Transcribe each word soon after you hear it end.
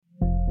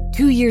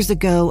2 years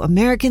ago,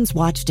 Americans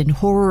watched in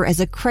horror as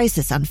a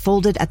crisis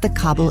unfolded at the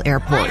Kabul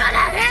airport.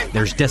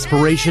 There's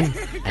desperation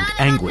and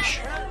anguish.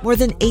 More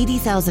than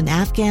 80,000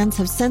 Afghans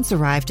have since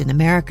arrived in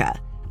America,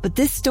 but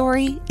this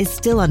story is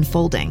still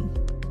unfolding.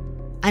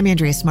 I'm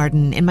Andrea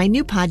Martin. In my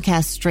new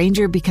podcast,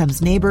 Stranger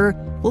Becomes Neighbor,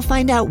 we'll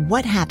find out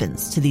what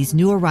happens to these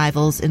new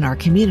arrivals in our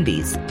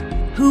communities.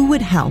 Who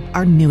would help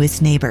our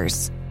newest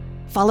neighbors?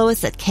 Follow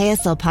us at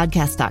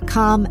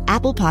kslpodcast.com,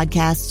 Apple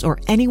Podcasts, or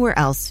anywhere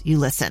else you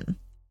listen.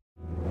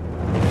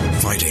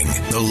 Fighting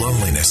the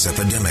loneliness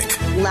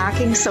epidemic.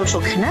 Lacking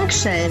social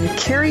connection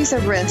carries a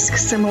risk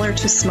similar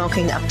to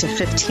smoking up to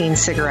 15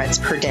 cigarettes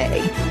per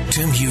day.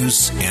 Tim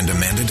Hughes and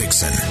Amanda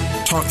Dixon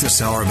talk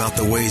this hour about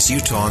the ways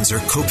Utahns are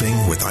coping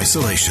with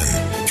isolation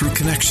through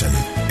connection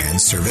and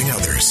serving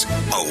others.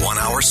 A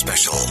 1-hour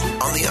special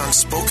on the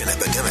unspoken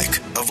epidemic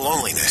of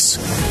loneliness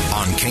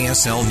on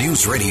KSL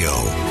News Radio,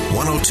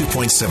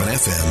 102.7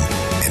 FM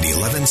and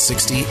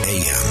 1160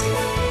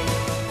 AM.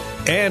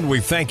 And we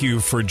thank you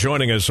for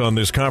joining us on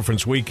this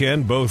conference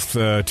weekend. Both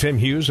Tim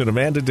Hughes and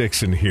Amanda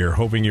Dixon here,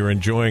 hoping you're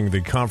enjoying the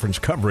conference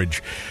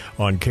coverage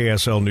on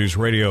KSL News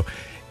Radio.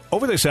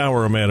 Over this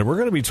hour, Amanda, we're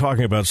going to be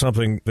talking about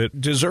something that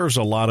deserves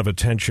a lot of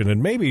attention,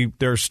 and maybe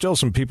there's still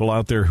some people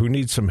out there who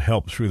need some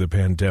help through the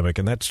pandemic,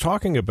 and that's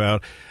talking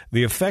about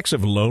the effects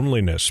of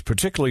loneliness,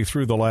 particularly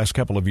through the last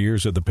couple of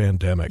years of the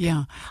pandemic.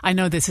 Yeah, I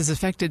know this has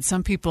affected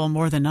some people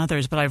more than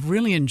others, but I've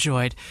really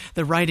enjoyed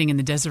the writing in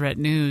the Deseret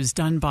News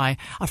done by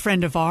a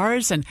friend of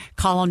ours and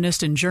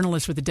columnist and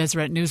journalist with the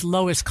Deseret News,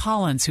 Lois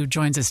Collins, who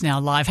joins us now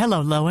live.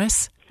 Hello,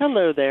 Lois.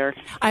 Hello there.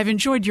 I've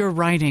enjoyed your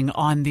writing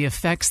on the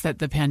effects that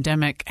the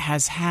pandemic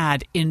has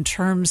had in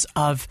terms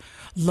of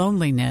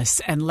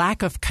loneliness and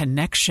lack of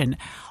connection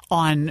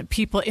on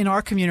people in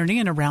our community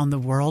and around the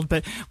world.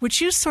 But would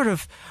you sort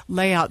of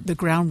lay out the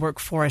groundwork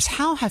for us?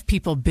 How have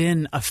people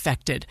been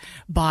affected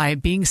by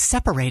being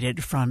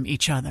separated from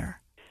each other?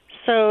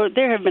 So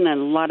there have been a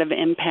lot of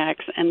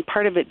impacts, and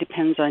part of it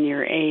depends on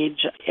your age.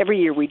 Every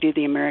year we do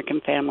the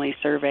American Family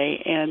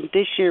Survey, and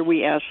this year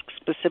we ask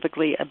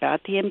specifically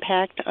about the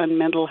impact on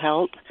mental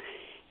health.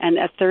 And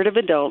a third of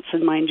adults,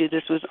 and mind you,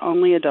 this was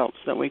only adults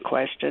that we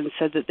questioned,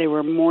 said that they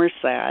were more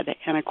sad,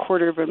 and a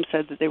quarter of them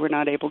said that they were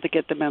not able to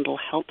get the mental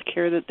health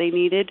care that they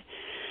needed.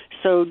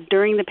 So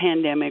during the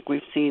pandemic,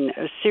 we've seen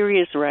a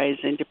serious rise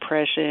in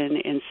depression,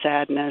 in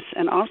sadness,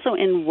 and also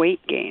in weight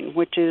gain,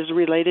 which is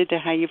related to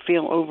how you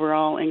feel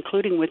overall,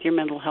 including with your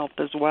mental health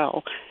as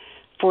well.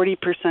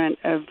 40%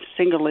 of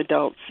single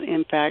adults,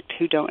 in fact,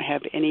 who don't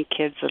have any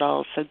kids at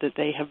all, said that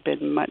they have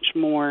been much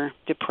more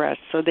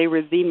depressed. So they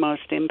were the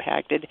most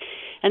impacted.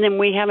 And then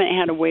we haven't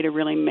had a way to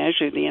really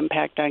measure the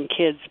impact on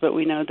kids, but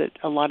we know that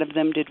a lot of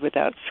them did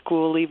without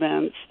school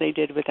events. They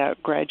did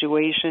without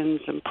graduations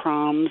and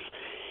proms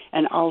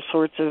and all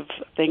sorts of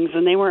things,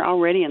 and they were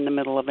already in the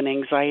middle of an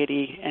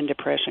anxiety and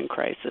depression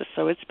crisis.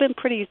 So it's been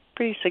pretty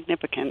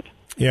significant.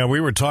 Yeah,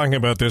 we were talking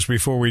about this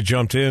before we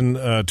jumped in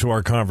to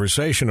our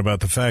conversation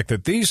about the fact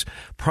that these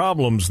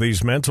problems,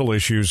 these mental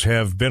issues,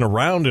 have been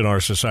around in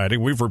our society.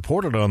 We've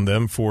reported on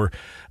them for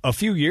a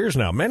few years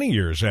now, many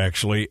years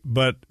actually,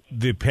 but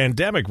the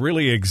pandemic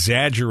really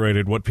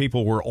exaggerated what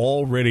people were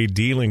already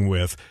dealing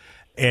with,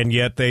 and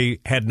yet they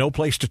had no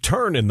place to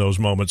turn in those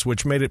moments,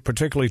 which made it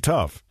particularly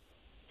tough.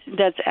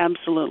 That's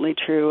absolutely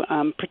true.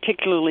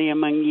 Particularly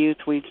among youth,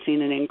 we've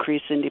seen an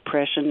increase in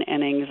depression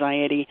and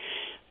anxiety.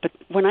 But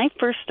when I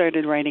first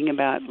started writing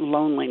about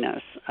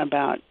loneliness,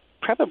 about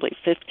probably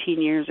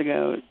 15 years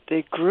ago,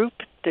 the group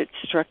that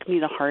struck me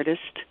the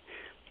hardest,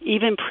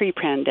 even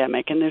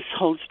pre-pandemic, and this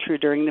holds true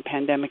during the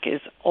pandemic,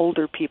 is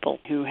older people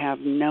who have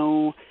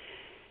no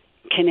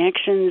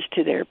connections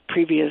to their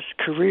previous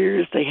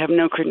careers. They have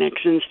no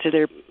connections to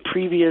their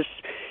previous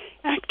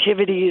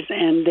activities,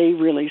 and they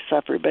really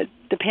suffer. But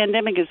the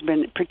pandemic has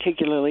been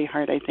particularly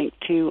hard, I think,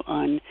 too,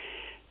 on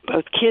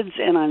both kids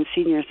and on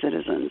senior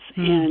citizens.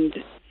 And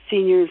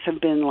seniors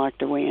have been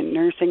locked away in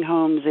nursing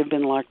homes. They've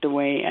been locked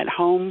away at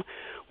home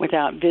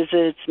without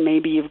visits.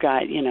 Maybe you've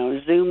got,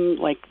 Zoom,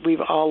 like we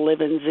all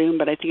live in Zoom,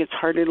 but I think it's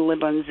harder to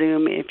live on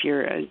Zoom if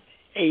you're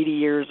 80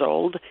 years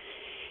old.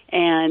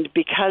 And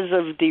because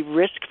of the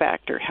risk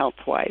factor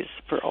health-wise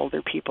for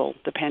older people,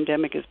 the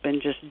pandemic has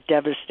been just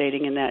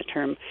devastating in that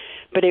term.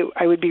 But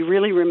I would be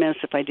really remiss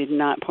if I did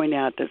not point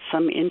out that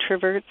some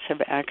introverts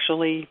have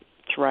actually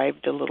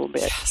thrived a little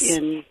bit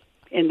in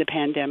the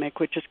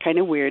pandemic, which is kind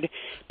of weird.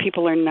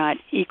 People are not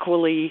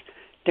equally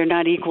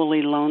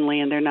lonely,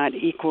 and they're not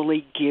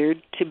equally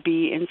geared to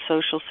be in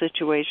social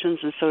situations.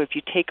 And so if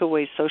you take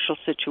away social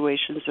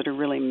situations that are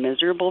really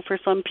miserable for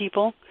some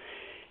people,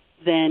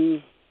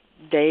 then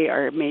they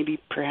are maybe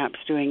perhaps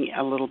doing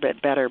a little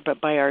bit better. But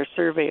by our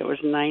survey, it was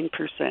 9%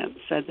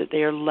 said that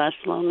they are less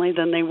lonely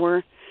than they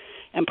were.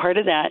 And part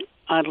of that,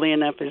 oddly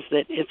enough, is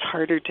that it's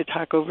harder to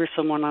talk over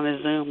someone on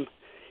a Zoom.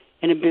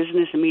 in a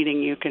business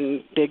meeting, you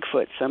can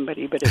Bigfoot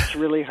somebody, but it's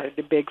really hard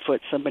to Bigfoot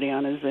somebody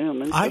on a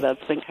Zoom, and so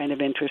that's been kind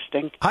of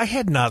interesting. I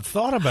had not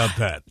thought about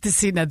that.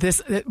 See, now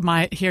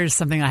here's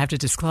something I have to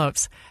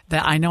disclose,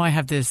 that I know I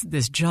have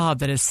this job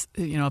that is,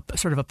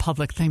 sort of a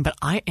public thing, but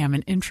I am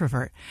an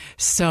introvert.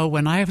 So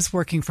when I was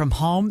working from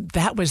home,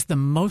 that was the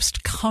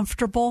most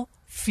comfortable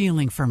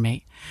feeling for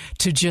me,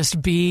 to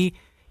just be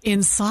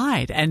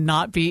inside and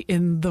not be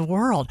in the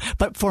world.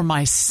 But for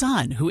my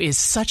son, who is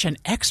such an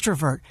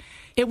extrovert,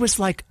 it was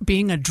like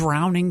being a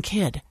drowning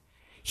kid.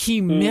 He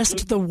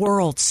missed the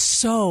world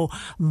so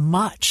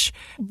much.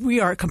 We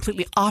are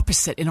completely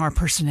opposite in our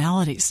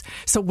personalities.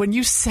 So when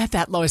you said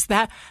that, Lois,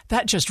 that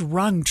just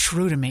rung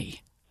true to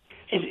me.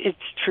 It's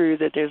true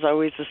that there's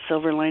always a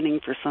silver lining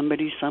for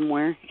somebody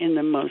somewhere in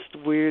the most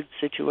weird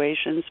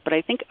situations. But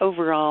I think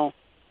overall,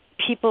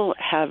 people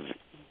have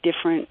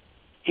different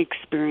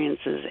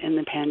experiences in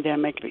the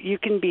pandemic. You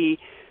can be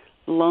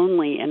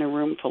lonely in a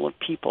room full of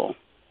people,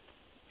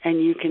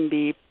 and you can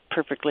be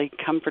perfectly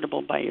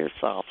comfortable by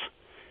yourself.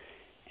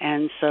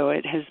 And so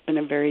it has been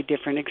a very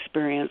different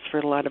experience for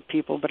a lot of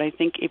people. But I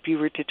think if you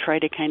were to try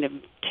to kind of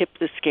tip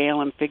the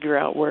scale and figure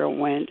out where it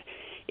went,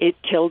 it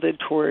tilted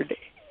toward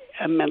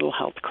a mental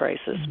health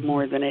crisis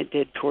more than it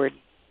did toward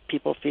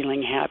people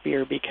feeling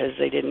happier because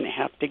they didn't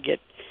have to get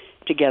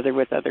together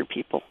with other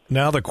people.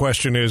 Now the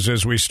question is,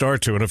 as we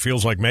start to, and it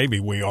feels like maybe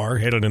we are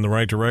headed in the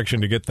right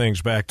direction to get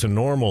things back to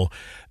normal,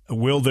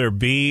 will there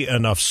be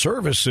enough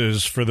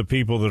services for the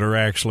people that are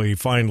actually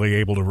finally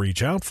able to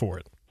reach out for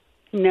it?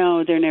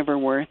 No, there never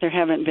were. There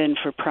haven't been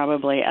for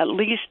probably at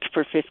least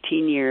for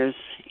 15 years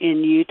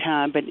in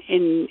Utah, but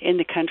in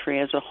the country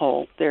as a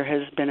whole, there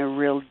has been a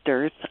real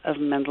dearth of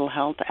mental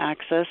health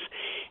access.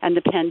 And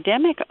the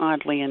pandemic,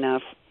 oddly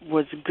enough,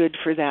 was good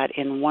for that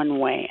in one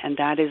way, and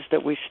that is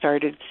that we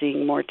started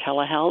seeing more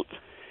telehealth.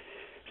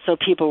 So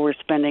people were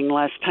spending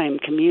less time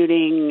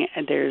commuting,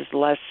 and there's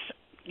less.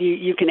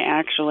 You can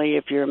actually,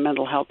 if you're a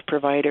mental health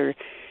provider,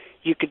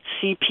 you could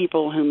see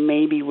people who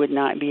maybe would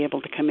not be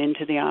able to come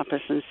into the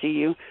office and see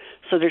you.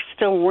 So there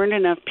still weren't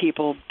enough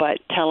people, but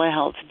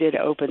telehealth did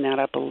open that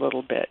up a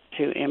little bit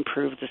to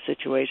improve the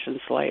situation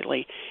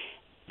slightly.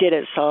 Did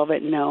it solve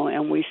it? No,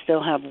 and we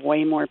still have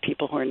way more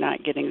people who are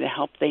not getting the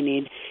help they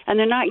need. And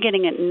they're not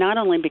getting it not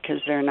only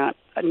because there are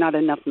not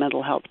enough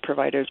mental health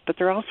providers, but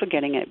they're also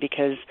getting it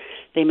because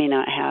they may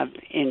not have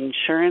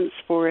insurance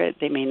for it,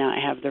 they may not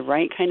have the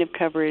right kind of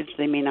coverage,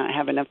 they may not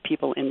have enough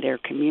people in their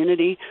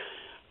community.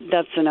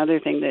 That's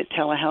another thing, that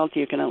telehealth,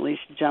 you can at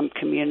least jump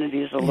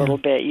communities a little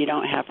bit. You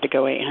don't have to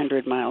go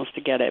 800 miles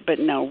to get it. But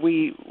no,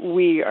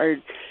 we are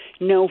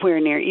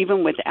nowhere near,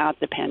 even without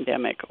the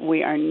pandemic,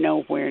 we are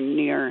nowhere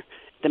near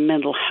the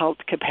mental health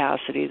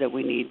capacity that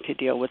we need to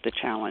deal with the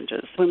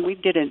challenges. When we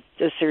did a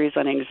series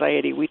on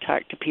anxiety, we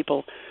talked to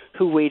people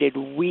who waited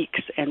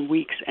weeks and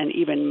weeks and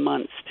even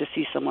months to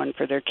see someone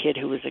for their kid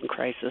who was in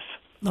crisis.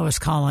 Lois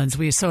Collins,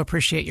 we so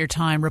appreciate your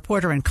time,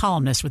 reporter and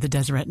columnist with the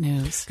Deseret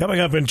News.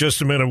 Coming up in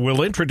just a minute,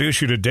 we'll introduce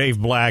you to Dave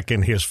Black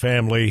and his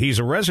family. He's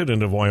a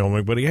resident of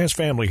Wyoming, but he has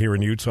family here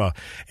in Utah,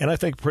 and I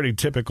think pretty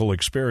typical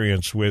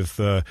experience with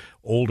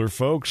older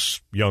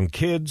folks, young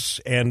kids,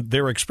 and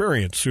their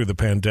experience through the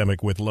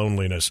pandemic with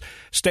loneliness.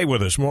 Stay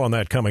with us. More on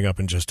that coming up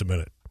in just a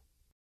minute.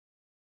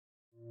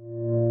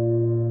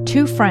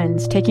 Two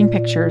friends taking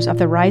pictures of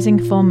the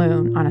rising full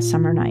moon on a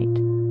summer night.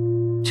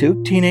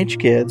 Two teenage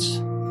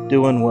kids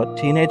doing what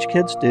teenage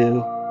kids do.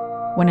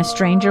 When a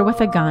stranger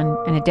with a gun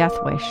and a death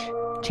wish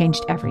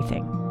changed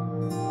everything.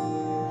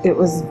 It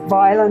was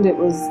violent, it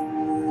was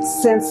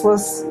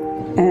senseless,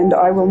 and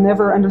I will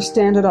never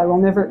understand it, I will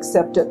never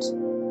accept it.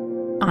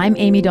 I'm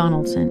Amy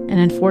Donaldson, and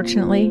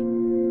unfortunately,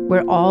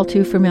 we're all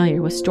too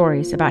familiar with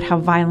stories about how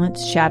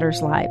violence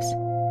shatters lives.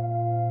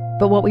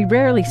 But what we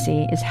rarely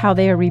see is how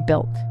they are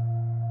rebuilt.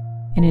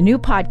 In a new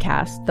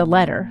podcast, The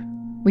Letter,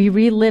 we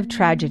relive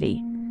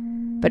tragedy,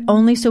 but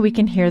only so we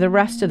can hear the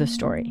rest of the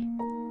story.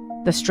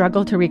 The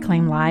struggle to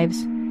reclaim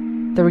lives,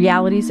 the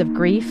realities of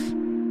grief,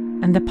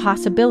 and the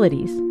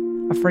possibilities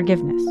of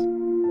forgiveness.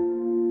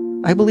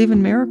 I believe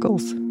in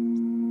miracles.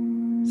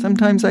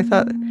 Sometimes I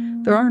thought,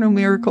 there are no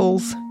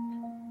miracles.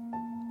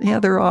 Yeah,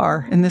 there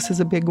are, and this is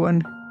a big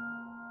one.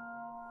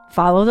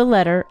 Follow The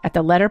Letter at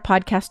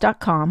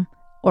theletterpodcast.com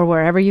or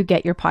wherever you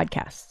get your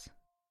podcasts.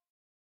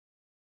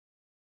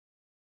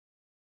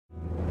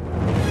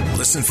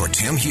 Listen for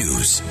Tim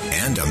Hughes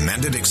and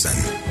Amanda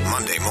Dixon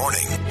Monday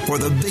morning for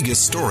the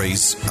biggest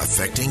stories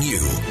affecting you.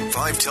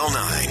 5 till 9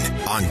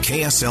 on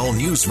KSL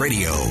News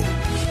Radio.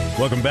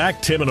 Welcome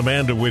back. Tim and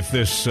Amanda with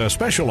this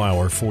special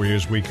hour for you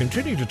as we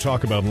continue to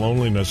talk about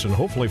loneliness and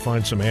hopefully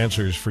find some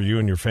answers for you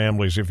and your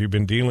families if you've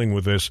been dealing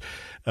with this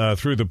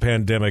through the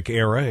pandemic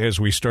era as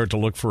we start to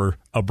look for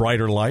a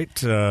brighter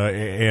light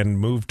and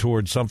move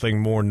towards something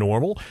more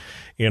normal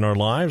in our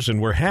lives.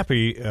 And we're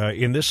happy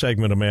in this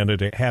segment, Amanda,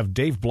 to have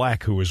Dave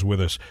Black, who is with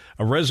us,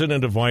 a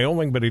resident of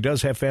Wyoming, but he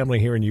does have family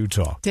here in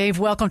Utah. Dave,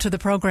 welcome to the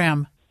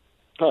program.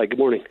 Hi, good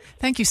morning.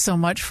 Thank you so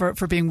much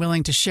for being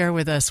willing to share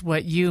with us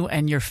what you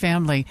and your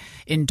family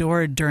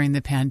endured during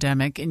the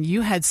pandemic. And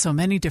you had so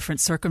many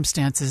different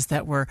circumstances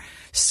that were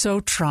so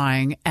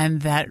trying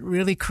and that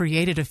really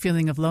created a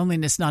feeling of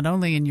loneliness, not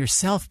only in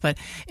yourself, but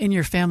in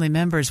your family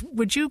members.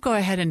 Would you go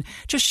ahead and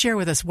just share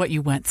with us what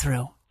you went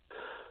through?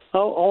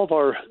 All of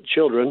our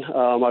children,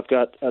 I've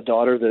got a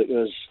daughter that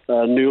was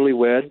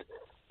newlywed,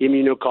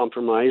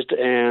 immunocompromised,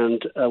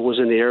 and was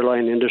in the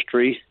airline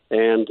industry,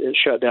 and it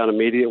shut down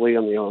immediately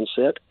on the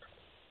onset.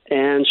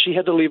 And she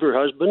had to leave her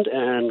husband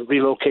and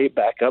relocate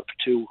back up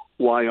to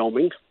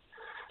Wyoming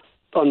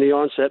on the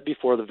onset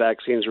before the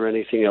vaccines or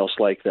anything else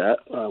like that.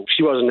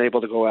 She wasn't able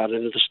to go out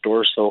into the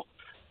store, so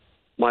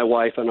my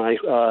wife and I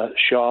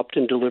shopped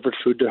and delivered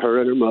food to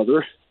her and her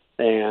mother,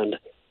 and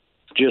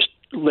just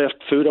left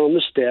food on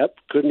the step,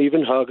 couldn't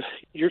even hug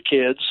your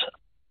kids.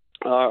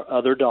 Our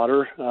other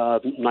daughter,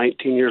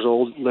 19 years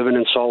old, living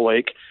in Salt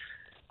Lake,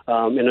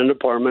 in an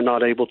apartment,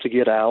 not able to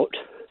get out.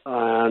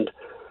 And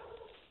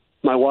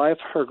my wife,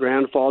 her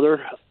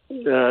grandfather,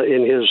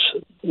 in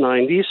his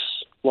 90s,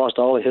 lost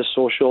all of his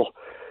social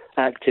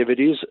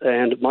activities.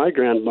 And my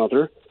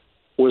grandmother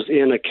was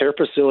in a care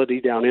facility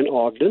down in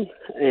Ogden.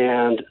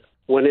 And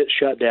when it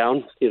shut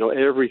down,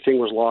 everything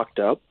was locked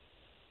up.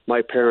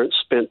 My parents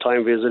spent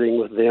time visiting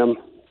with them,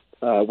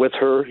 with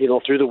her,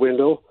 through the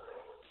window.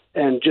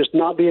 And just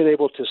not being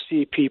able to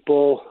see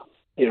people,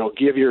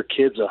 give your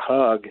kids a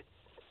hug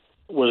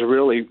was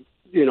really,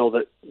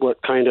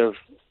 what kind of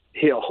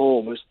hit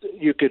home was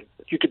you could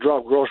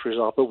drop groceries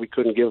off, but we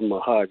couldn't give them a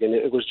hug. And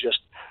it was just,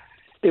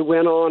 it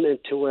went on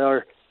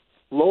until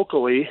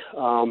locally,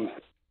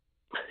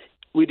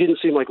 we didn't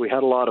seem like we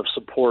had a lot of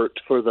support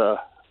for the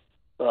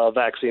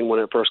vaccine when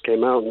it first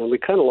came out. And we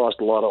kind of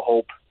lost a lot of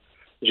hope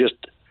just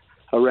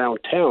around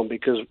town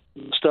because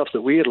stuff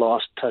that we had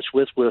lost touch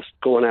with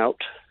going out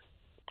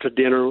to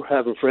dinner,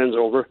 having friends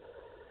over.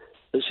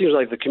 It seems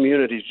like the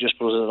community just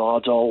was at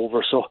odds all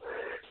over. So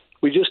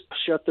we just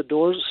shut the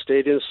doors,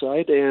 stayed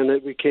inside, and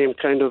it became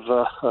kind of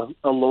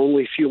a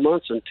lonely few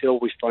months until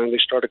we finally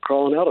started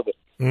crawling out of it.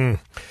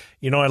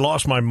 I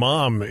lost my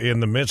mom in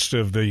the midst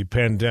of the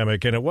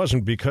pandemic, and it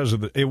wasn't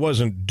it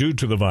wasn't due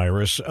to the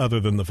virus, other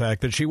than the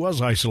fact that she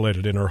was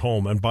isolated in her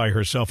home and by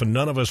herself, and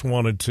none of us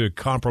wanted to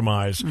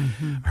compromise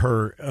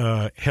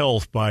her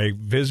health by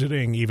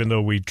visiting, even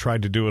though we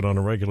tried to do it on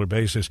a regular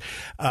basis.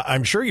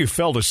 I'm sure you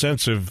felt a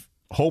sense of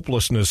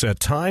hopelessness at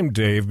time,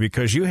 Dave,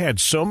 because you had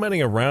so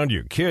many around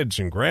you, kids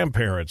and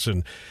grandparents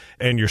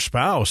and your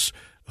spouse,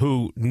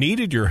 who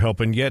needed your help,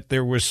 and yet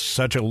there was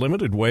such a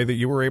limited way that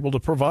you were able to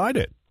provide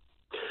it.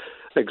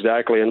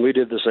 Exactly, and we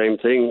did the same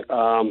thing.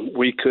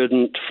 We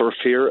couldn't, for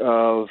fear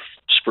of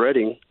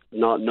spreading,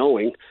 not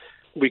knowing,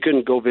 we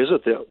couldn't go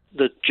visit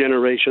the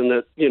generation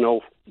that,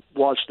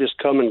 watched this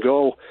come and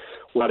go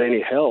without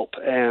any help.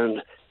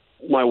 And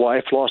my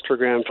wife lost her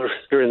grandfather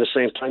during the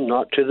same time,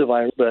 not to the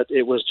virus, but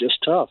it was just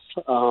tough.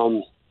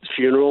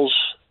 Funerals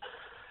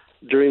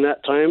during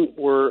that time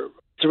were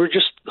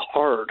just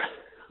hard,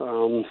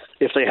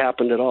 if they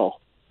happened at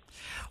all.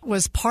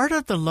 Was part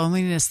of the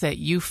loneliness that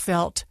you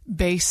felt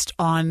based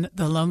on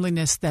the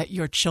loneliness that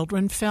your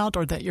children felt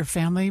or that your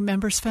family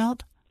members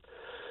felt?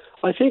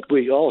 I think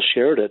we all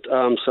shared it,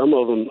 some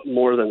of them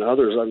more than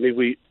others. I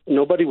mean,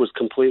 nobody was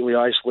completely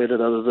isolated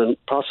other than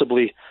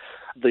possibly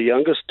the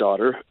youngest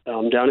daughter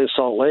down in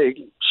Salt Lake,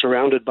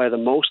 surrounded by the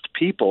most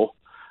people,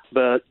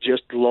 but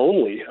just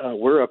lonely.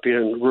 We're up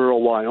in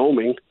rural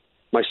Wyoming.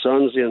 My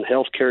son's in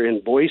healthcare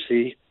in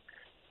Boise,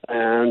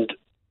 and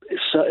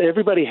so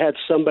everybody had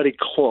somebody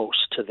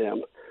close to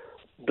them,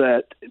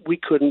 but we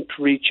couldn't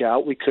reach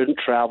out. We couldn't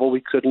travel. We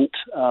couldn't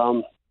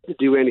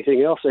do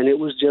anything else. And it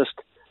was just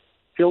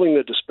feeling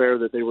the despair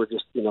that they were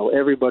just,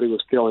 everybody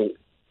was feeling,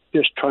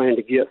 just trying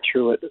to get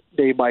through it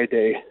day by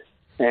day.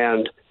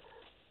 And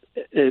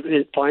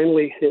it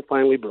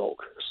finally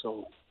broke.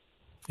 So.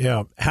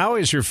 Yeah. How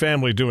is your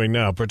family doing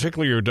now,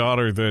 particularly your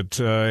daughter that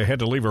had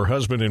to leave her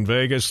husband in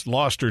Vegas,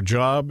 lost her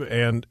job,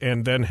 and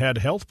then had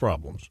health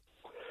problems?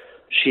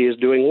 She is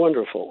doing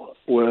wonderful,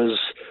 was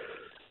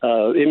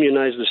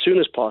immunized as soon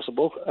as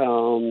possible.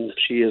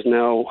 She is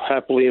now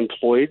happily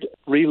employed,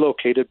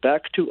 relocated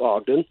back to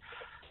Ogden,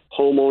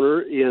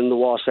 homeowner in the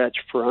Wasatch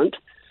Front.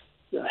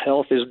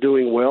 Health is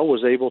doing well,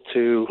 was able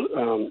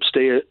to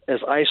stay as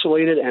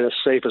isolated and as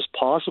safe as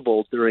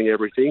possible during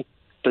everything.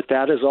 But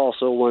that is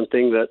also one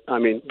thing that,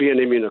 being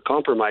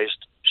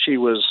immunocompromised, she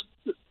was,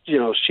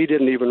 she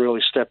didn't even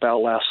really step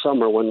out last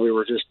summer when we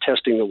were just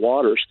testing the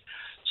waters.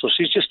 So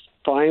she's just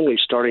finally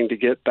starting to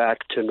get back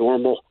to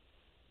normal.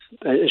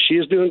 She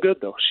is doing good,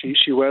 though.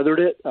 She weathered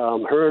it.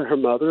 Her and her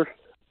mother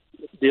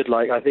did,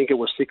 I think it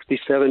was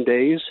 67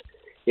 days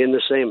in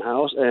the same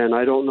house, and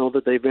I don't know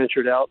that they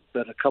ventured out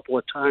but a couple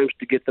of times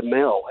to get the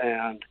mail.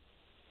 And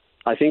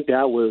I think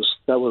that was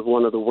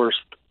one of the worst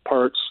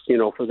parts,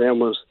 for them,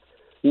 was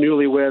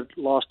newlywed,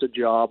 lost a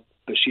job,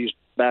 but she's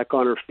back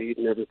on her feet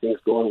and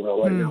everything's going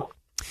well right now.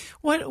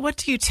 What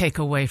do you take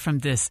away from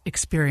this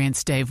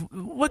experience, Dave?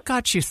 What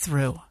got you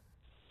through?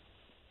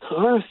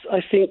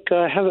 I think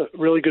I have a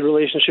really good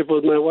relationship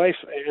with my wife,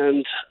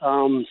 and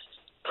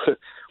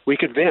we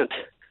could vent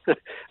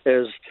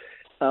as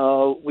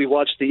we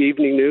watched the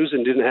evening news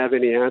and didn't have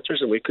any answers,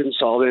 and we couldn't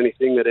solve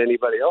anything that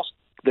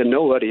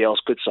nobody else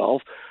could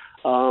solve.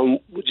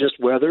 Just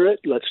weather it.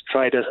 Let's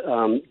try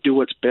to do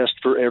what's best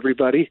for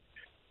everybody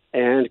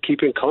and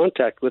keep in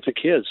contact with the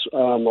kids. A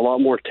lot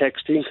more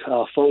texting,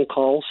 phone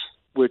calls,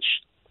 which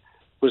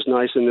was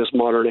nice in this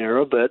modern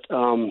era, but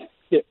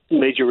it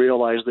made you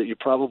realize that you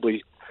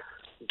probably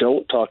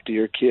don't talk to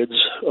your kids,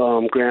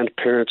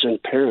 grandparents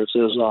and parents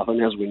as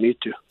often as we need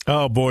to.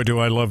 Oh, boy, do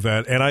I love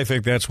that. And I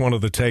think that's one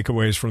of the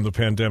takeaways from the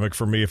pandemic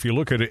for me. If you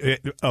look at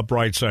it, a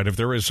bright side, if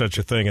there is such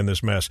a thing in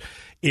this mess,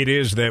 it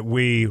is that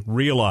we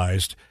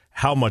realized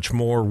how much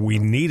more we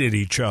needed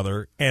each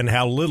other and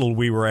how little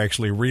we were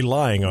actually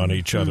relying on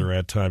each other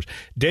at times.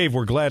 Dave,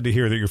 we're glad to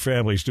hear that your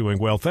family's doing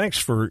well. Thanks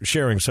for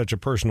sharing such a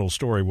personal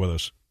story with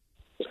us.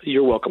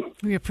 You're welcome.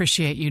 We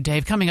appreciate you,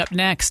 Dave. Coming up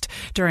next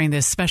during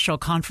this special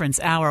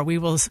conference hour, we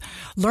will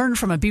learn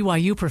from a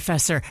BYU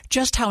professor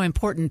just how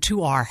important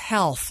to our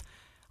health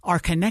our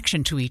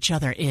connection to each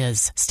other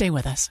is. Stay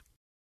with us.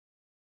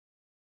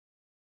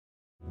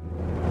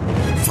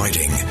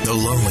 Fighting the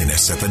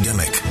loneliness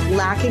epidemic.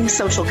 Lacking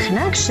social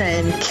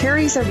connection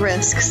carries a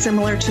risk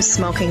similar to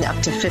smoking up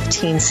to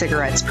 15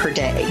 cigarettes per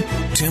day.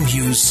 Tim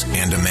Hughes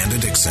and Amanda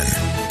Dixon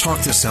talk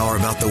this hour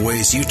about the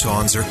ways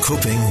Utahns are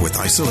coping with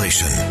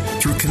isolation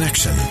through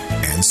connection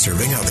and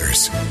serving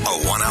others.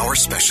 A 1-hour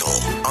special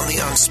on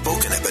the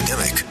unspoken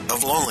epidemic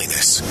of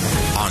loneliness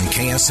on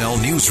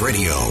KSL News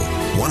Radio,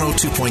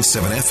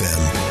 102.7 FM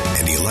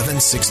and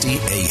 1160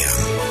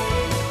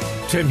 AM.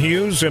 Tim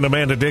Hughes and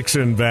Amanda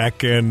Dixon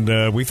back,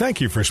 and we thank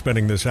you for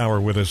spending this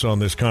hour with us on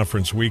this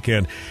conference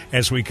weekend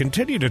as we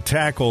continue to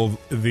tackle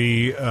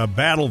the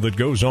battle that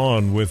goes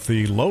on with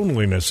the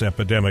loneliness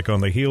epidemic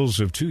on the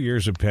heels of 2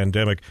 years of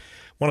pandemic.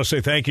 I want to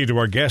say thank you to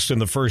our guest in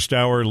the first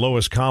hour,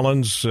 Lois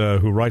Collins,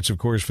 who writes, of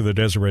course, for the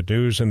Deseret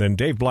News, and then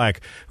Dave Black,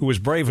 who was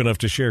brave enough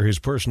to share his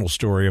personal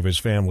story of his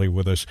family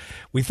with us.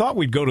 We thought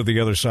we'd go to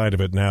the other side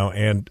of it now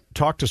and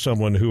talk to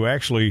someone who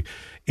actually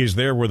is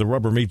there where the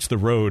rubber meets the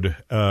road,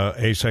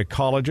 a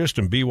psychologist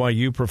and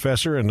BYU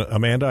professor. And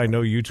Amanda, I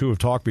know you two have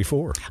talked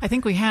before. I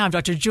think we have.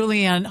 Dr.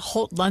 Julianne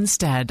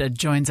Holt-Lunstad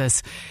joins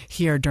us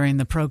here during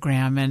the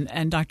program.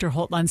 And Dr.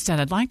 Holt-Lunstad,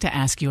 I'd like to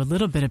ask you a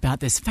little bit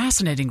about this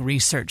fascinating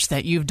research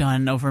that you've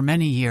done over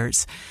many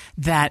years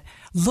that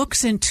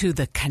looks into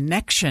the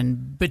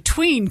connection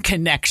between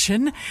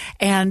connection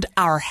and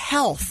our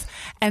health,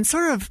 and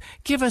sort of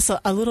give us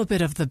a little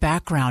bit of the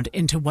background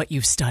into what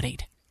you've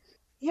studied.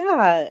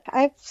 Yeah,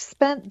 I've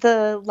spent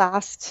the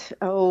last,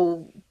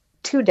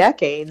 2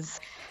 decades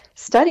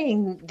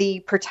studying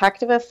the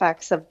protective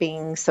effects of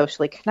being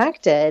socially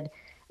connected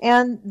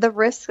and the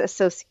risks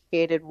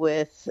associated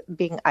with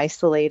being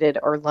isolated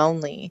or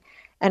lonely.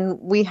 And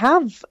we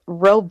have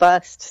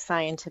robust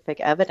scientific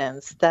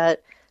evidence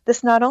that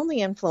this not only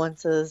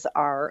influences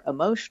our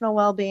emotional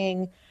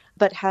well-being,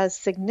 but has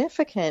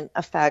significant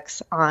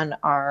effects on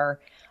our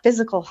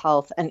physical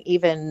health and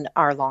even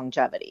our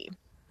longevity.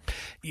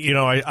 You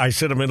know, I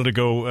said a minute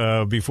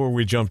ago before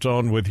we jumped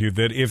on with you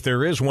that if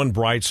there is one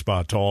bright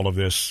spot to all of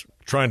this,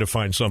 trying to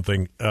find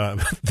something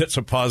that's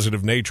a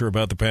positive nature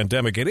about the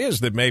pandemic, it is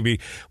that maybe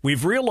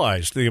we've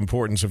realized the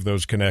importance of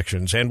those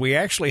connections, and we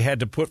actually had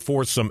to put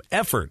forth some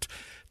effort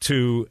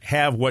to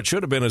have what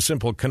should have been a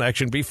simple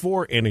connection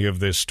before any of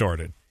this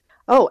started.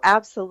 Oh,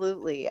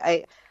 absolutely.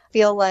 I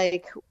feel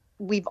like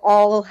we've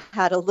all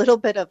had a little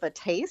bit of a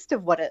taste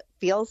of what it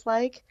feels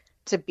like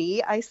to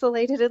be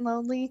isolated and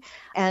lonely,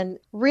 and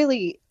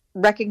really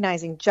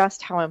recognizing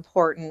just how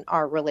important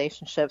our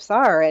relationships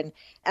are. And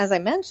as I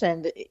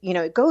mentioned,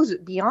 it goes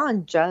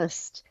beyond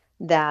just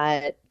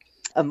that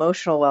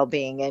emotional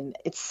well-being, and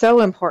it's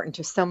so important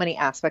to so many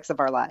aspects of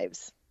our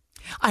lives.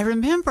 I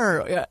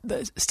remember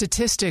the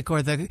statistic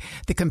or the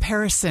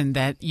comparison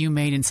that you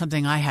made in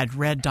something I had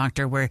read,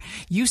 Doctor, where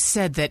you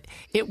said that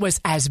it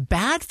was as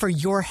bad for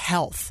your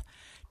health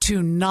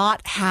to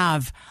not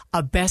have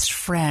a best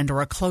friend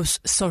or a close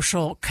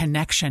social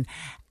connection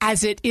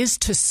as it is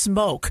to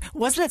smoke.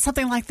 Wasn't it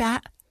something like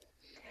that?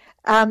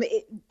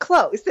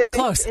 Close.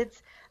 Close.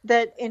 It's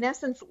that, in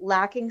essence,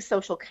 lacking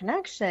social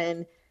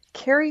connection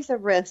carries a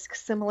risk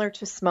similar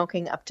to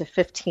smoking up to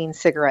 15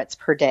 cigarettes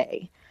per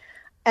day.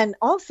 And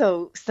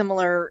also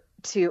similar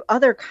to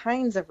other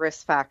kinds of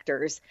risk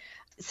factors.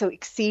 So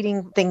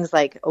exceeding things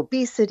like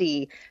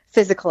obesity,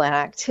 physical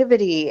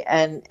inactivity,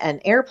 and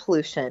air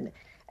pollution.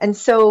 And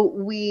so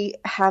we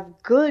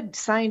have good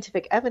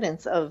scientific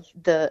evidence of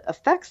the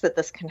effects that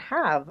this can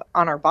have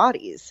on our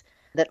bodies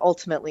that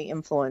ultimately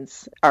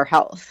influence our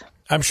health.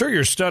 I'm sure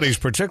your studies,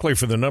 particularly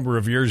for the number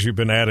of years you've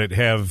been at it,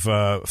 have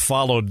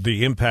followed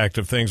the impact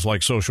of things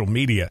like social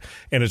media.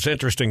 And it's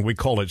interesting we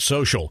call it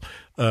social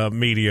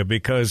media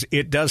because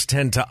it does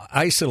tend to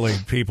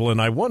isolate people.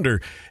 And I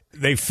wonder,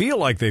 they feel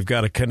like they've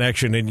got a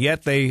connection, and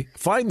yet they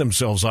find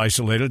themselves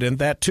isolated, and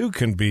that too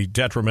can be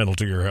detrimental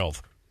to your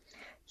health.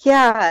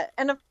 Yeah,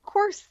 and of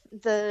course,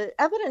 the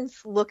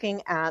evidence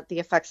looking at the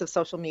effects of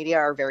social media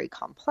are very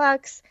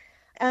complex.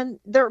 And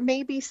there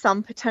may be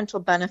some potential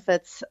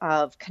benefits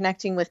of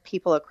connecting with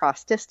people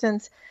across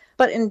distance.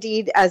 But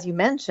indeed, as you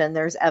mentioned,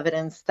 there's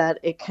evidence that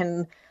it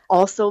can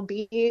also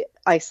be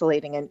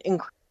isolating and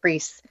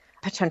increase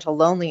potential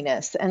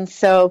loneliness. And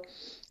so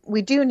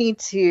we do need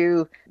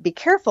to be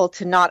careful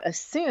to not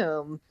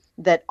assume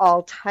that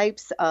all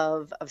types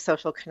of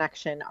social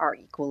connection are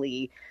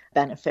equally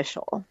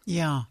beneficial.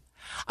 Yeah.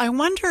 I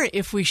wonder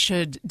if we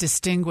should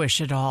distinguish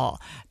at all,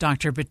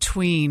 Doctor,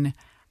 between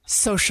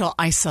social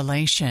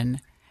isolation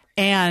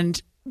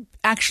and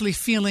actually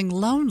feeling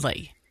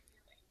lonely.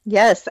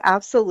 Yes,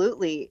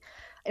 absolutely.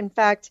 In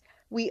fact,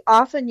 we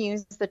often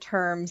use the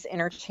terms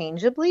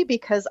interchangeably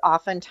because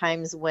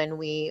oftentimes when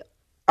we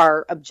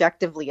are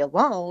objectively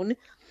alone,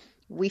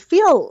 we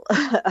feel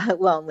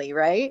lonely,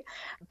 right?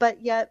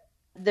 But yet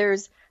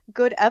there's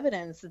good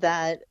evidence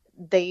that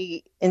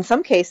they, in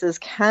some cases,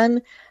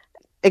 can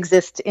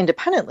exist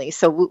independently.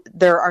 So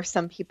there are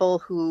some people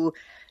who,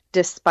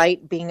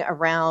 despite being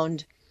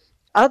around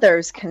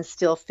others, can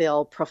still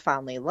feel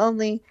profoundly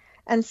lonely.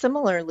 And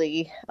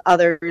similarly,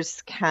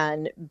 others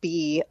can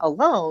be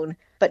alone,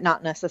 but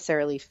not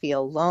necessarily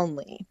feel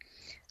lonely.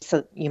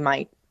 So you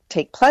might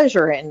take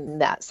pleasure in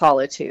that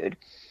solitude.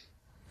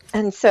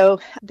 And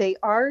so they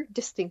are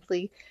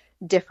distinctly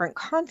different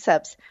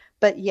concepts,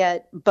 but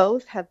yet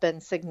both have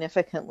been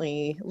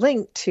significantly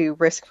linked to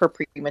risk for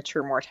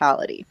premature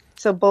mortality.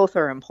 So both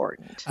are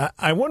important.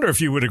 I wonder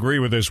if you would agree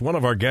with this. One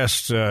of our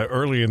guests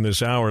early in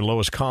this hour,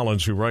 Lois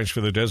Collins, who writes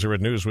for the Deseret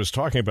News, was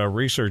talking about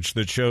research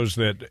that shows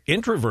that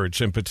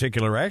introverts in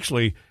particular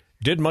actually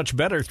did much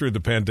better through the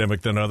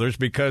pandemic than others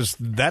because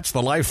that's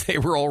the life they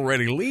were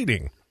already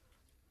leading.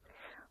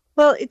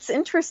 Well, it's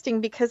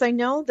interesting because I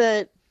know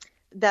that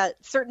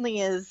certainly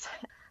is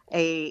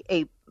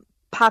a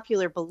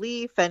popular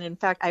belief. And in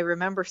fact, I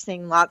remember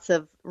seeing lots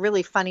of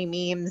really funny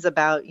memes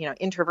about,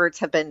 introverts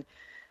have been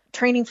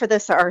training for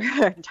this our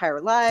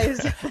entire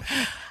lives.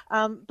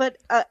 But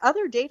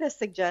other data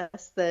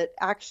suggests that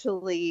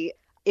actually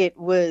it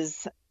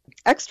was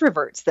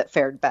extroverts that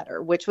fared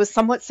better, which was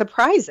somewhat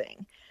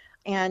surprising.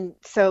 And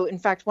so, in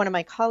fact, one of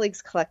my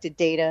colleagues collected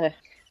data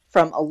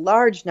from a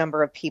large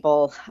number of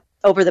people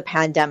over the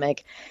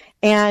pandemic,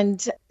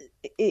 and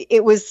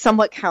it was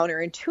somewhat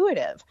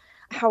counterintuitive.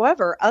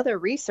 However, other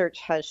research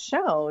has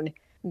shown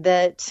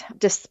that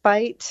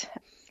despite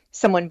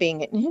someone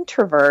being an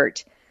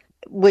introvert,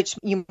 which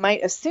you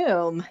might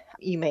assume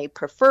you may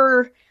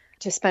prefer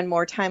to spend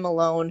more time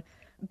alone,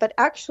 but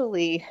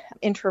actually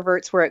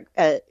introverts were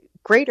at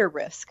greater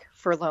risk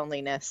for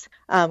loneliness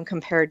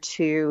compared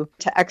to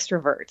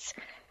extroverts.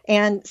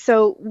 And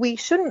so we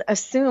shouldn't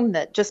assume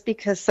that just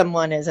because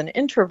someone is an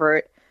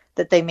introvert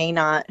that they may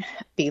not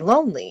be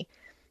lonely.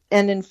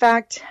 And in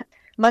fact,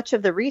 much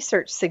of the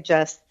research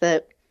suggests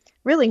that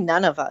really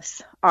none of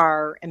us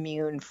are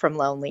immune from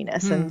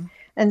loneliness.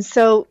 And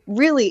so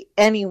really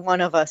any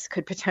one of us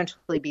could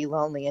potentially be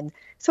lonely. And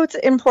so it's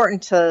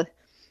important to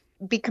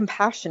be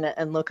compassionate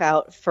and look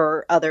out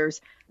for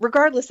others,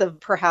 regardless of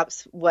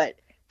perhaps what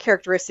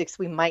characteristics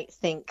we might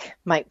think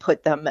might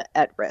put them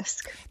at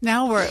risk.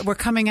 Now we're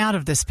coming out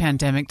of this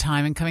pandemic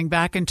time and coming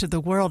back into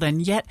the world,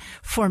 and yet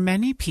for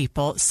many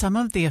people, some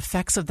of the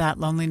effects of that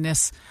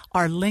loneliness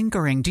are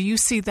lingering. Do you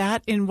see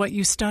that in what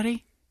you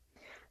study?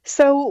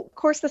 So, of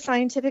course, the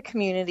scientific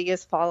community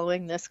is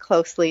following this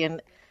closely,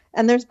 and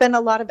there's been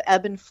a lot of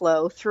ebb and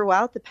flow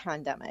throughout the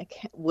pandemic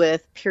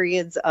with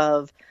periods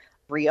of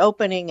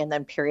reopening and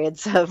then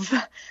periods of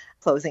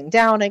closing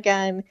down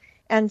again.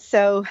 And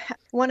so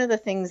one of the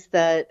things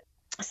that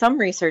some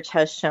research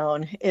has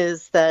shown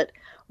is that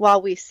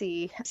while we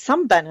see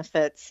some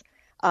benefits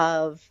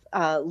of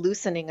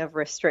loosening of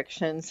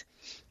restrictions,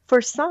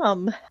 for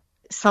some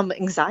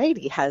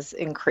anxiety has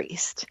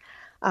increased.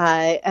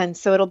 And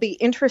so it'll be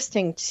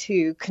interesting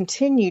to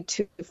continue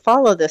to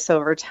follow this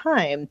over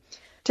time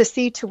to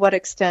see to what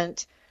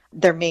extent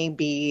there may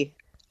be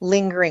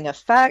lingering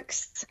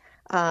effects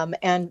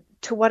and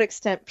to what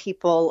extent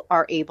people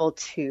are able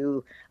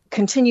to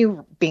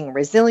continue being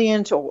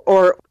resilient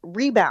or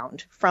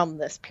rebound from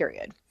this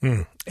period.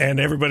 And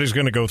everybody's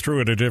going to go through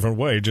it a different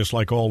way, just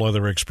like all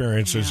other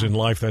experiences in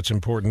life. That's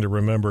important to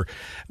remember.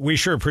 We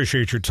sure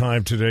appreciate your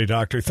time today,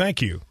 Doctor.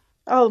 Thank you.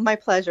 Oh, my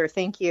pleasure.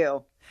 Thank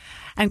you.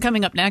 And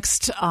coming up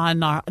next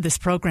on this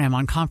program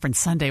on Conference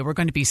Sunday, we're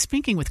going to be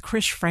speaking with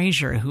Chris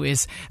Frazier, who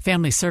is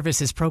Family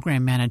Services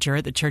Program Manager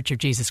at the Church of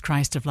Jesus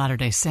Christ of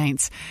Latter-day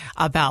Saints,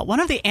 about one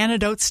of the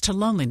antidotes to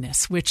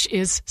loneliness, which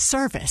is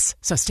service.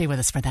 So stay with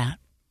us for that.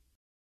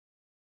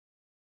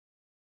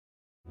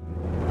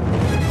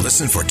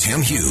 Listen for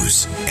Tim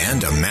Hughes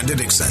and Amanda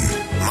Dixon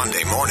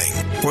Monday morning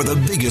for the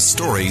biggest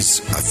stories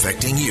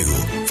affecting you.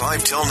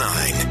 5 till 9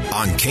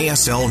 on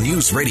KSL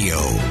News Radio.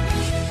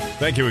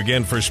 Thank you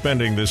again for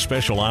spending this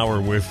special hour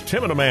with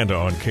Tim and Amanda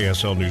on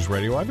KSL News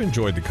Radio. I've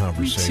enjoyed the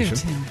conversation. Me too,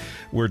 Tim.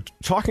 We're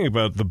talking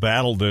about the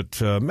battle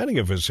that many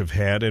of us have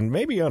had, and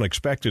maybe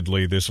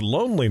unexpectedly, this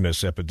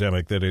loneliness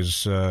epidemic that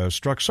has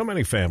struck so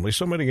many families,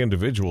 so many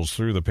individuals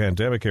through the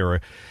pandemic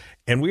era.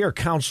 And we are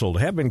counseled,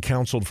 have been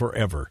counseled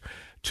forever,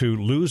 to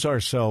lose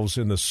ourselves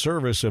in the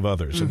service of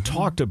others, and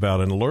talked about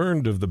and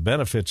learned of the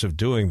benefits of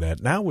doing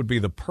that. Now would be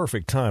the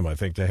perfect time, I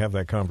think, to have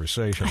that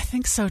conversation. I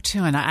think so,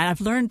 too. And I've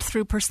learned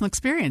through personal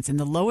experience in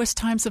the lowest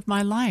times of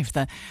my life,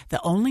 the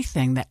only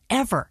thing that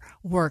ever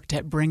worked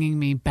at bringing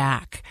me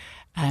back,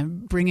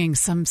 bringing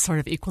some sort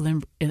of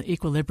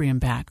equilibrium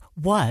back,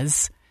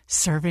 was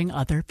serving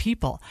other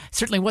people.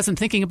 Certainly wasn't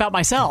thinking about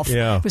myself.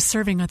 Yeah. It was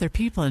serving other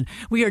people. And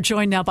we are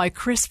joined now by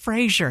Chris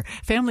Frazier,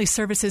 Family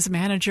Services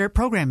Manager,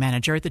 Program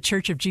Manager at the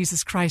Church of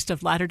Jesus Christ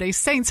of Latter-day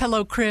Saints.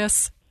 Hello,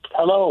 Chris.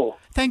 Hello.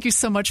 Thank you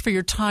so much for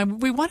your time.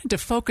 We wanted to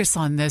focus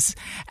on this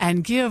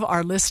and give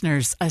our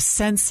listeners a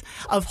sense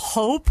of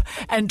hope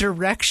and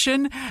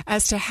direction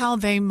as to how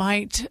they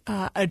might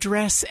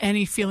address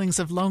any feelings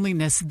of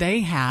loneliness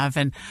they have.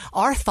 And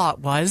our thought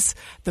was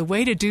the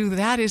way to do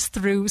that is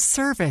through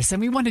service.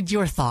 And we wanted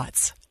your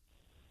thoughts.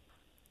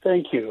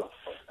 Thank you.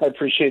 I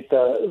appreciate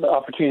the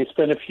opportunity to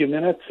spend a few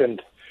minutes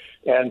and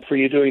for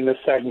you doing this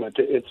segment.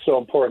 It's so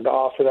important to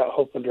offer that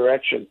hope and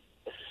direction.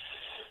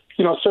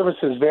 You know, service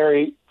is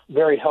very,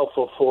 very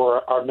helpful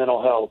for our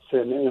mental health,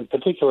 and in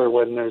particular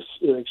when there's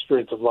an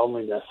experience of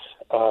loneliness.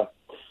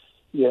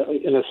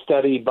 In a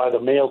study by the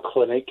Mayo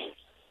Clinic,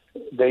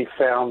 they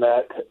found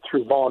that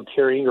through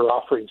volunteering or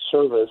offering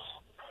service,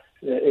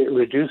 it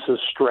reduces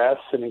stress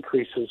and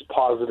increases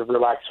positive,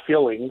 relaxed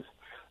feelings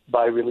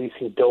by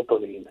releasing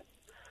dopamine.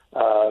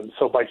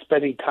 So by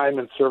spending time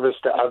in service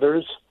to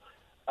others,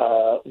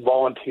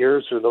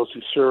 volunteers or those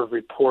who serve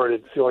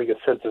reported feeling a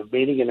sense of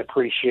meaning and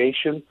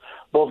appreciation,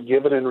 both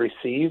given and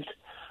received,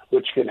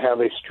 which can have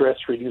a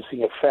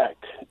stress-reducing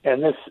effect.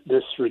 And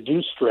this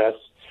reduced stress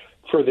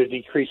further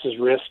decreases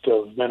risk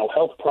of mental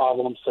health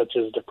problems such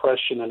as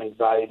depression and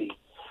anxiety.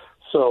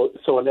 So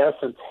in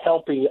essence,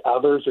 helping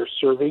others or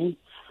serving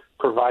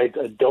provides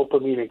a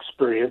dopamine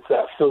experience,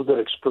 that feel-good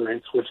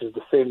experience, which is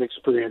the same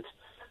experience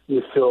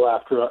you feel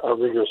after a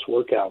rigorous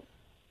workout.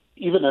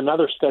 Even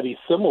another study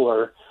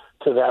similar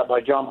to that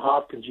by Johns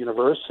Hopkins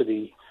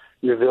University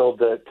revealed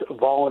that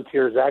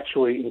volunteers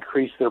actually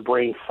increase their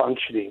brain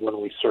functioning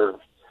when we serve.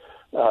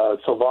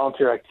 So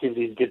volunteer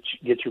activities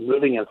get you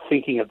moving and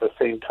thinking at the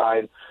same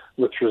time,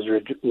 which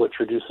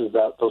reduces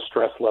those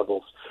stress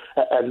levels.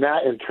 And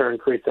that, in turn,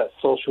 creates that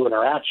social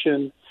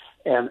interaction,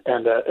 and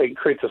it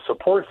creates a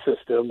support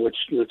system, which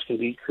can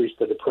decrease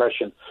the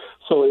depression.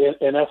 So,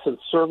 in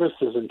essence, service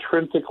is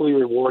intrinsically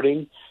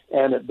rewarding,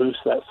 and it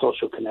boosts that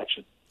social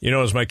connection. You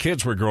know, as my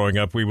kids were growing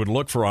up, we would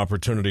look for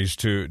opportunities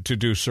to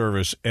do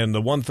service. And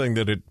the one thing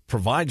that it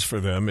provides for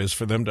them is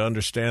for them to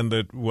understand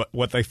that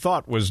what they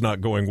thought was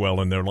not going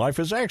well in their life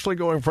is actually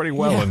going pretty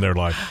well in their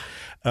life.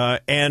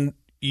 And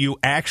you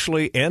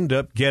actually end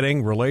up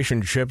getting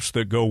relationships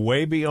that go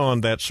way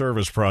beyond that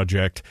service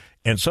project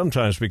and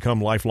sometimes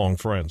become lifelong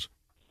friends.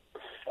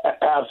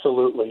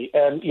 Absolutely.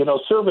 And, you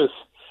know, service,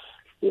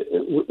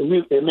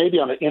 it may be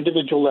on an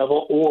individual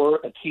level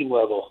or a team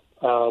level.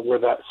 Where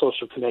that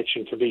social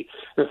connection can be.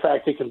 In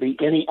fact, it can be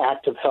any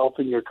act of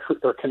helping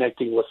or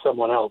connecting with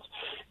someone else,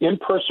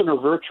 in-person or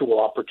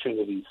virtual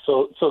opportunities.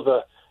 So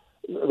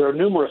there are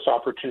numerous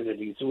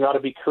opportunities, and we ought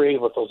to be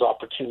creative with those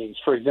opportunities.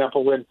 For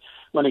example, when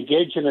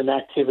engaged in an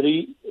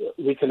activity,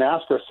 we can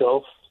ask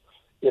ourselves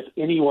if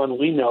anyone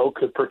we know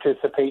could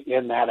participate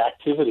in that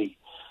activity.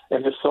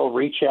 And if so,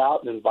 reach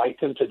out and invite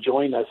them to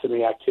join us in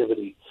the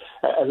activity.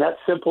 And that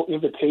simple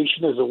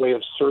invitation is a way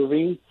of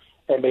serving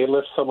and may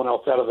lift someone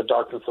else out of the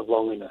darkness of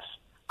loneliness.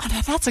 Oh,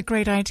 now that's a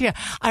great idea.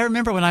 I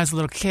remember when I was a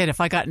little kid,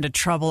 if I got into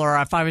trouble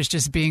or if I was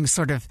just being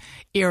sort of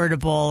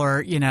irritable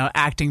or, you know,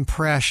 acting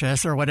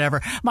precious or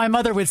whatever, my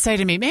mother would say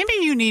to me, maybe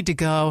you need to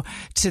go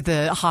to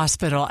the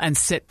hospital and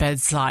sit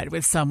bedside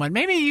with someone.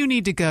 Maybe you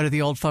need to go to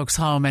the old folks'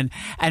 home and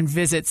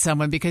visit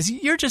someone because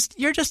you're just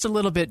a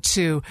little bit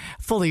too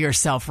full of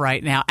yourself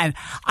right now. And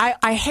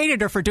I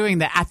hated her for doing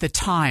that at the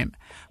time.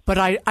 But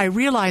I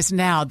realize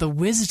now the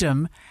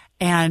wisdom.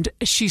 And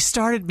she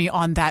started me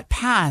on that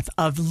path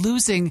of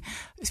losing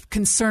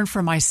concern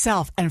for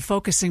myself and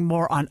focusing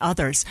more on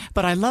others.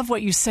 But I love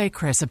what you say,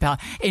 Chris, about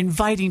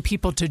inviting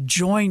people to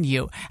join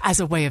you as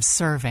a way of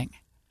serving.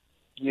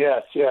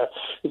 Yes.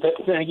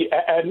 Thank you.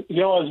 And,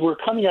 you know, as we're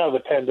coming out of the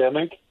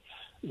pandemic,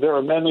 there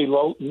are many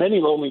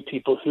lonely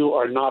people who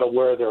are not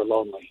aware they're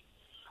lonely.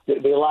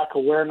 They lack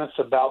awareness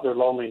about their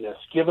loneliness.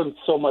 Given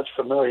so much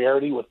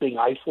familiarity with being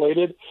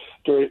isolated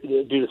due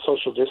to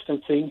social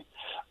distancing,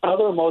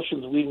 other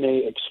emotions we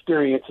may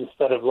experience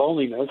instead of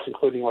loneliness,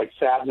 including like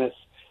sadness,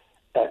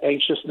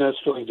 anxiousness,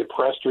 feeling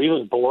depressed, or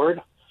even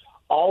bored,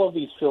 all of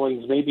these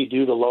feelings may be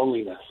due to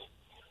loneliness.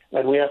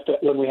 And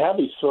when we have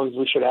these feelings,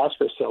 we should ask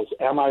ourselves,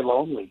 am I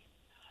lonely?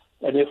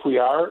 And if we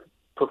are,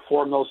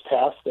 perform those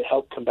tasks that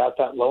help combat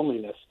that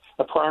loneliness.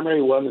 A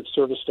primary one is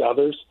service to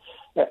others,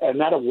 and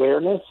that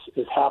awareness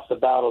is half the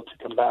battle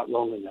to combat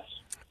loneliness.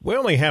 We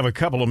only have a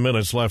couple of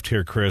minutes left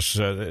here, Chris.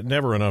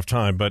 Never enough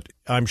time, but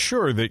I'm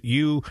sure that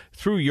you,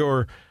 through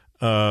your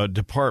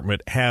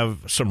department,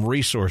 have some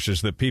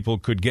resources that people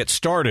could get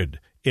started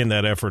in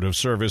that effort of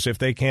service if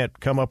they can't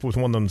come up with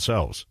one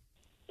themselves.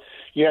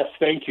 Yes,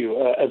 thank you.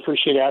 I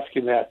appreciate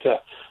asking that.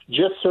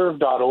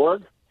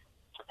 JustServe.org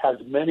has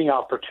many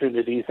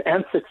opportunities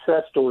and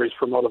success stories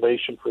for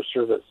motivation for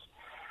service.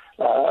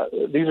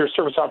 These are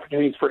service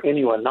opportunities for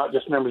anyone, not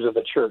just members of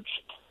the church.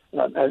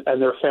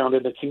 And they're found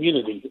in the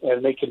community.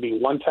 And they can be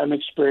one-time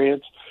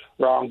experience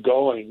or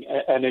ongoing.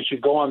 And as you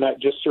go on that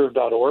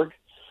JustServe.org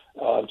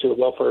to the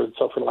Welfare and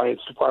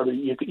Self-Reliance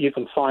Department, you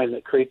can find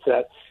that creates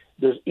that.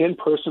 There's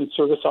in-person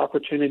service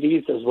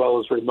opportunities as well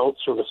as remote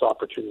service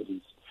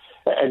opportunities.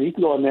 And you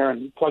can go in there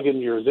and plug in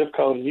your zip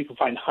code, and you can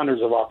find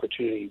hundreds of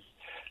opportunities,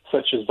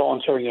 such as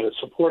volunteering at a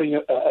sporting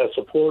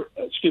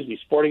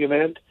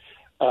event,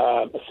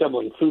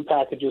 assembling food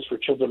packages for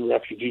children and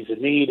refugees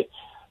in need,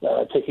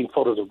 taking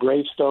photos of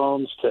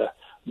gravestones, to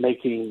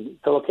making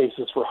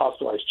pillowcases for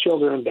hospitalized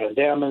children,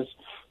 bandanas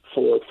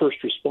for first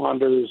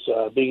responders,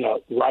 being a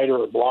writer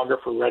or blogger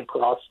for Red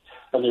Cross,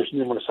 and there's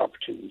numerous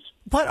opportunities.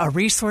 What a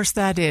resource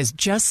that is,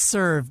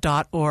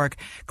 JustServe.org.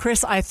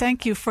 Chris, I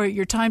thank you for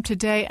your time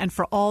today and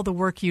for all the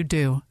work you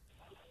do.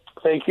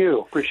 Thank you.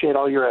 Appreciate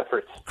all your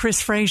efforts.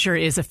 Chris Frazier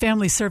is a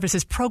Family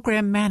Services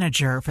Program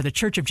Manager for the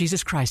Church of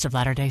Jesus Christ of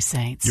Latter-day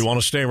Saints. You want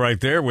to stay right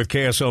there with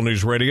KSL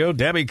News Radio.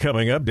 Debbie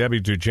coming up.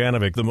 Debbie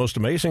Dujanovic, the most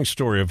amazing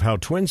story of how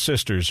twin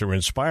sisters are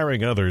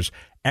inspiring others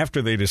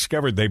after they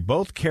discovered they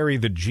both carry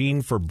the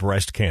gene for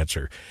breast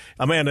cancer.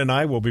 Amanda and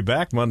I will be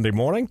back Monday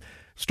morning,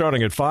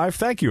 starting at 5.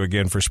 Thank you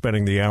again for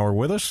spending the hour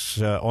with us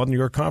on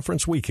your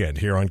conference weekend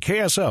here on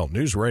KSL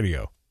News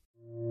Radio.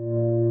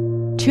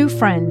 Two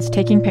friends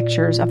taking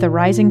pictures of the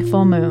rising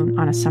full moon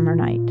on a summer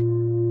night.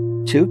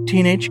 Two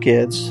teenage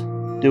kids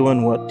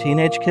doing what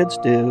teenage kids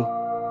do.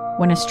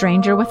 When a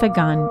stranger with a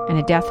gun and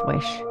a death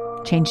wish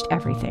changed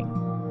everything.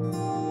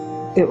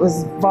 It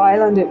was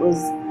violent, it was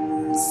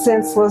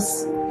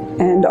senseless,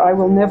 and I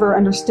will never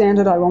understand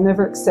it. I will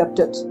never accept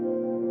it.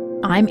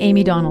 I'm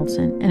Amy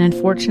Donaldson, and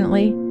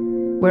unfortunately,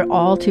 we're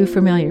all too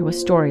familiar with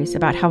stories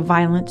about how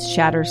violence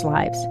shatters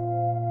lives.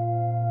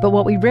 But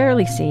what we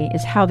rarely see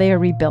is how they are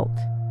rebuilt.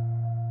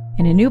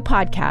 In a new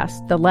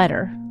podcast, The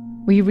Letter,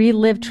 we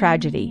relive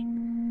tragedy,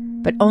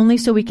 but only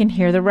so we can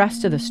hear the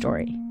rest of the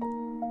story.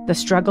 The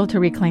struggle to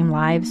reclaim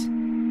lives,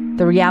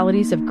 the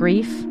realities of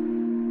grief,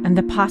 and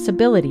the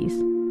possibilities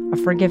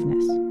of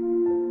forgiveness.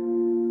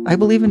 I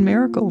believe in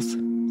miracles.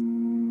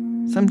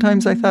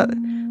 Sometimes I thought,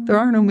 there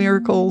are no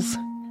miracles.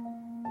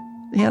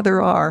 Yeah,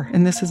 there are,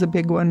 and this is a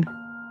big one.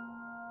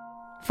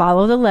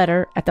 Follow The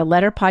Letter at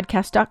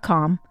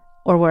theletterpodcast.com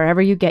or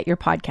wherever you get your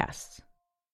podcasts.